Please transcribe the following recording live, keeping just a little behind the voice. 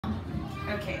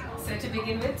Okay, so to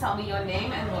begin with, tell me your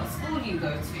name and what school you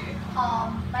go to.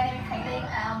 My name is Khánh.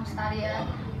 I'm studying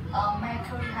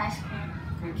VQ2 high school.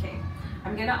 Okay,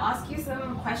 I'm gonna ask you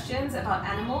some questions about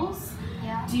animals.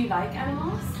 Yeah. Do you like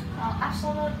animals?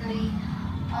 Absolutely.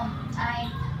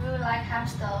 I really like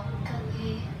hamster because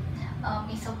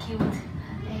it's so cute,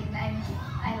 and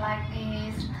I like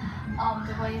it.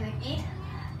 The way they eat.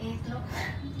 It looks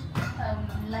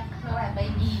look like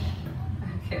baby.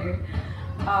 Okay.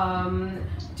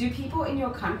 Do people in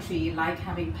your country like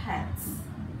having pets?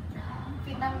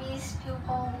 Vietnamese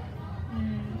people,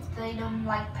 they don't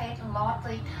like pet a lot.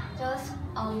 They just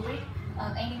breed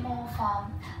animal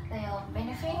from their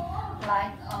benefit,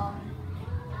 like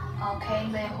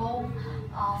can their home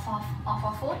for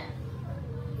food.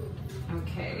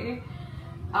 Okay.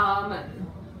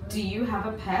 Do you have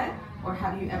a pet or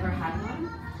have you ever had one?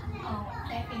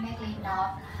 Definitely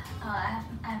not.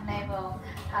 I've never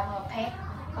have a pet,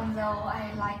 although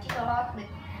I like it a lot, but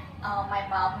my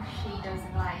mom, she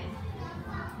doesn't like it.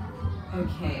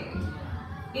 Okay.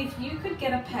 If you could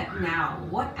get a pet now,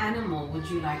 what animal would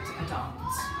you like to adopt?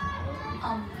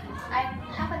 I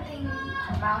haven't think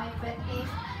about it, but if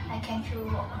I can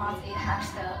choose, of course, it's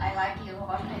hamster. I like it a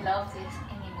lot. I love this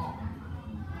animal.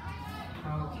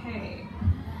 Okay.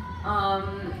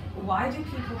 Why do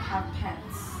people have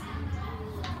pets?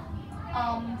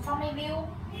 From my view,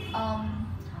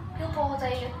 people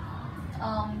they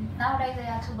nowadays they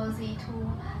are too busy to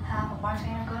have a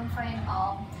boyfriend or girlfriend,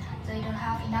 or they don't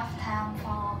have enough time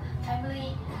for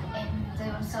family, and they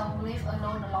also live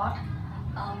alone a lot.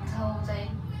 So they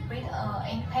breed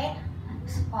any pet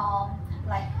for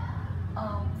like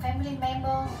family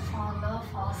member, for love,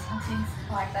 or something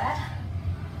like that.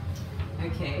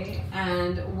 Okay.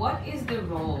 And what is the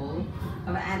role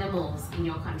of animals in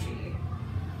your country?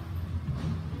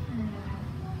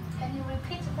 Can you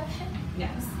repeat the question?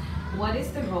 Yes. What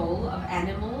is the role of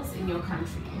animals in your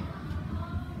country?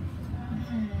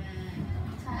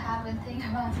 I haven't think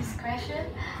about this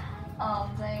question.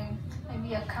 They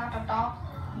maybe a cat or dog.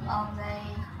 They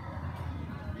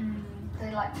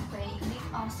live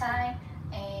outside,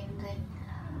 and they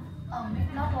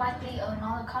not likely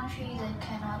another country. They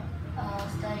cannot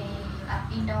stay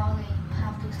indoor. They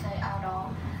have to stay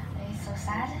outdoor. It's so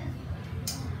sad.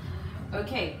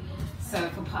 Okay. So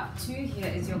for part 2, here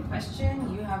is your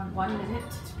question. You have 1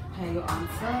 minute to prepare your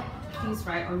answer. Please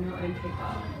write on your own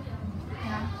paper.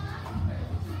 Yeah.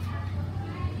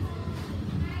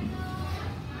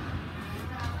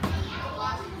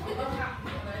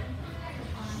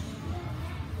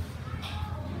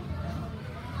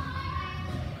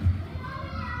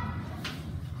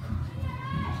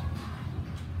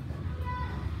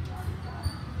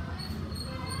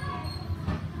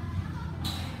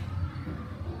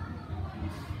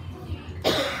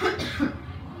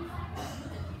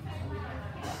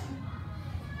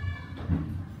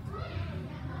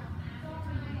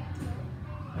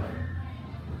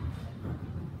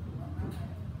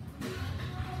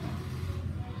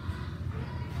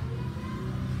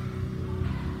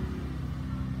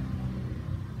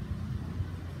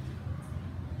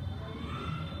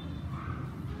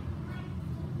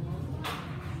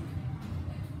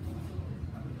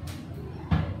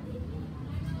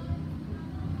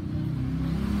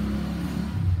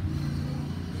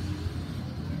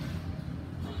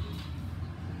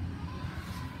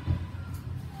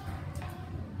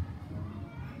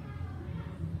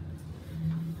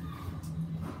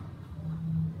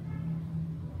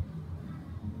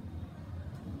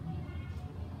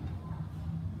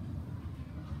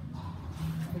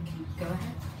 Go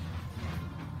ahead.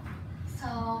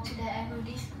 So today I will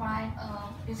describe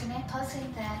a business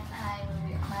person that I will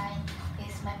recommend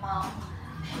is my mom.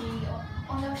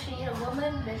 Although she is a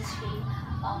woman, but she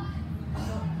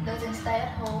doesn't stay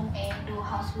at home and do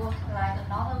housework like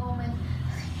another woman.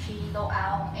 She go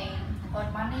out and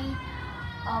earn money.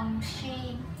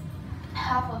 She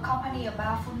have a company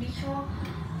about furniture.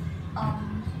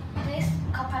 This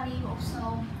company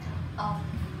also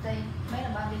they made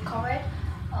about decorate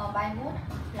by wood,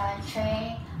 like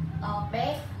chair,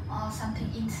 bed, or something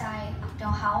inside your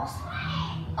house.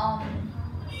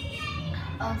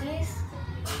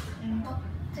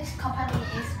 This company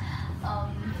is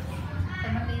the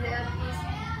manager is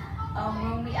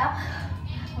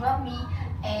grow me,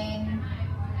 and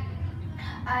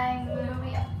I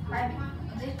really like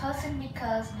this person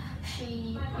because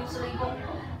she usually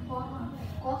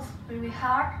works really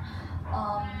hard.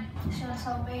 She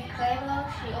also very clever.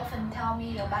 She often tell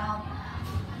me about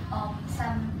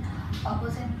some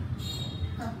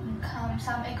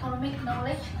some economic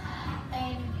knowledge,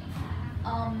 and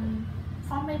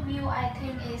from my view, I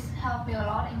think it's helped me a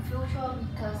lot in future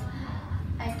because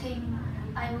I think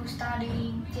I will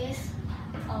study this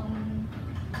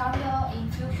career in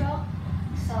future.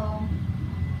 So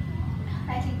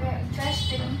I think very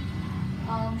interesting.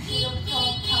 She also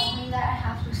told me that I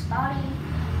have to study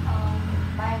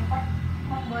by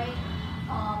what way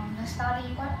study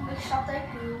which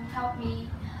subject will help me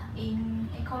in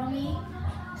economy.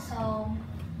 So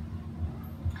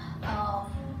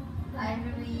I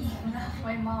really love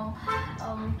my mom.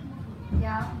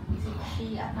 Yeah,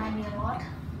 she admired me a lot.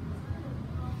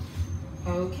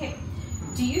 Okay.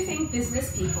 Do you think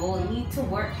business people need to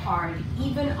work hard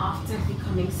even after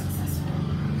becoming successful?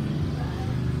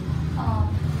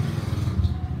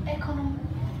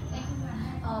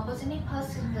 Business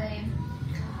person, they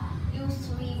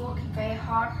usually working very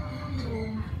hard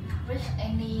to reach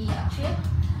any achieve,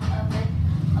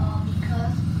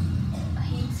 because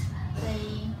hence they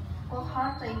work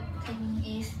hard, they think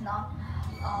is not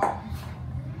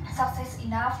success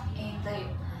enough, and they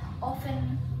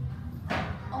often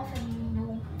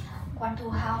want to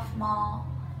have more,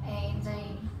 and they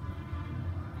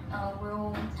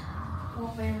will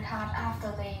work very hard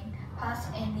after they pass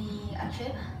any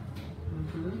achieve.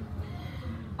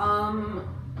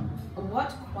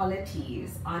 What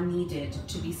qualities are needed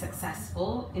to be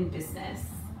successful in business?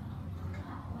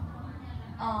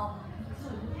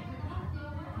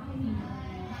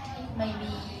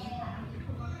 Maybe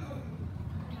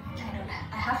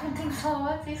I haven't think so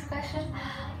about this question.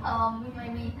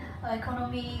 Maybe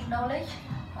economy knowledge,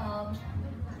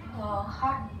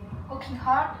 working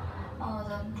hard,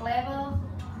 the clever,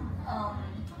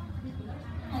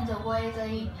 and the way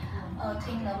they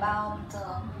think about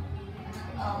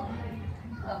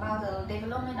the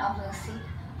development of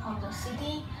the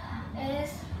city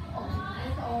is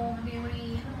all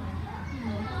very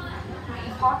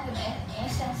important and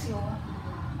essential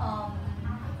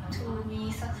to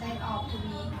be success or to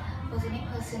be business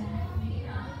person.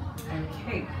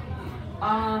 Okay.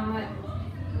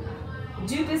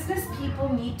 Do business people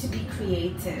need to be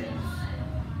creative?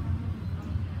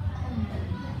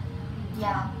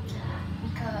 Yeah,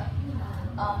 because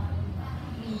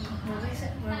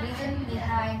the reason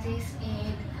behind this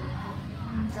is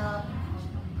the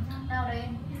nowadays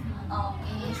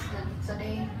is the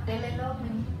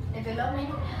development and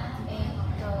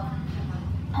the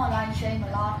online change a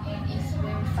lot, and it's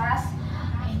very fast,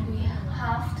 and we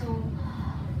have to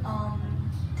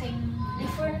think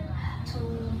different to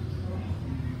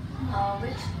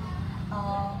reach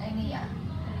any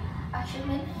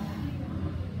achievement.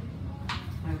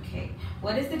 Okay.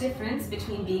 What is the difference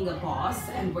between being a boss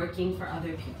and working for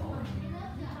other people?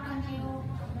 Can you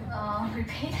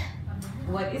repeat?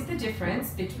 What is the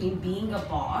difference between being a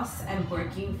boss and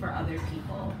working for other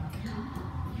people?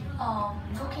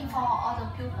 Working for other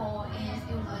people is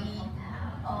usually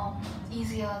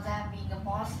easier than being a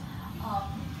boss.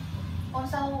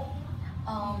 Also,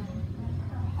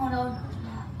 although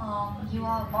you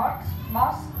are a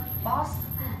boss,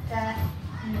 that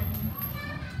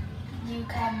you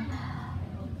can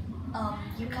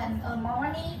earn more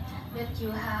money, but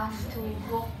you have to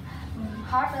work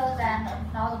harder than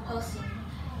another person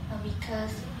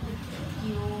because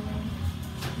you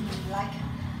like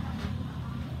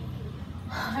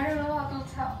I don't know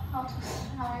how to say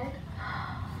it.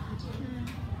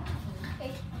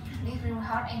 It's really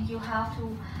hard, and you have to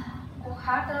work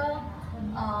harder,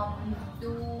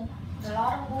 do a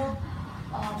lot of work,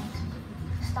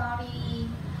 study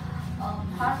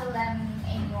harder than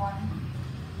anyone.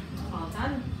 Well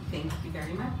done. Thank you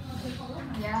very much.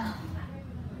 Yeah.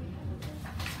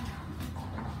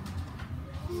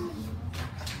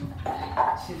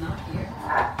 She's not here.